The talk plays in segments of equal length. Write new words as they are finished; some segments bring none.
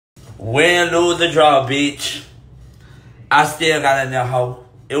Win, lose, or draw, bitch. I still got in that hoe.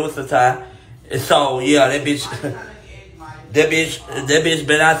 It was the time. So, yeah, that bitch... That bitch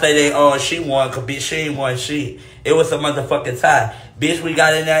better not say she won, cause bitch, she ain't won shit. It was a motherfucking tie. Bitch, we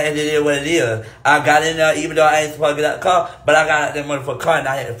got in there and it is what it is. I got in there even though I ain't supposed to get out the car, but I got out that motherfucking car and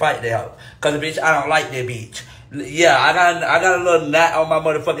I had to fight that hoe. Cause bitch, I don't like that bitch. Yeah, I got a little knot on my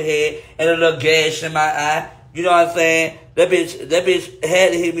motherfucking head and a little gash in my eye. You know what I'm saying? That bitch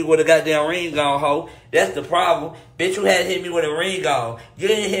had to hit me with a goddamn ring on, hoe. That's the problem. Bitch, you had to hit me with a ring on. You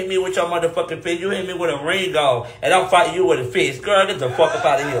didn't hit me with your motherfucking fist. You hit me with a ring on. And I'm fighting you with a fist. Girl, get the fuck up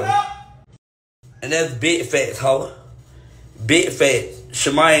out of here. And that's big facts, hoe. Big facts.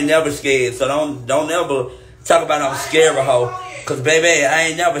 Shamar ain't never scared. So don't ever talk about I'm scared, hoe. Cause baby, I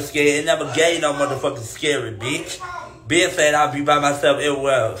ain't never scared. It never gave no motherfucking scary, bitch. Bitch said I'll be by myself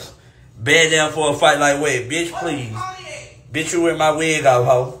everywhere else. Bed down for a fight like, wait, bitch, please. Bitch, you wear my wig off,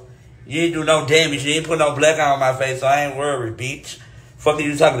 hoe. You ain't do no damage. You ain't put no black on my face, so I ain't worried, bitch. Fuck are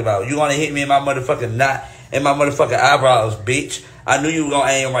you talking about? You gonna hit me in my motherfucking knot and my motherfucking eyebrows, bitch. I knew you were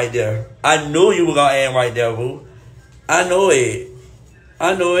gonna aim right there. I knew you were gonna aim right there, boo. I knew it.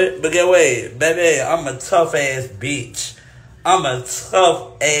 I knew it. But get away, baby, I'm a tough ass bitch. I'm a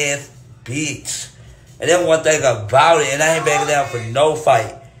tough ass bitch. And that's one thing about it, and I ain't backing down for no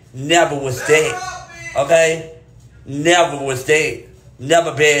fight. Never was that. Okay? Never was that.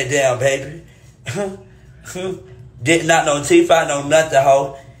 Never back down, baby. Did not no teeth out, no nothing,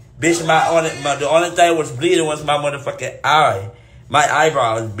 hoe. Bitch, the only thing was bleeding was my motherfucking eye. My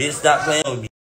eyebrows. Bitch, stop playing with me.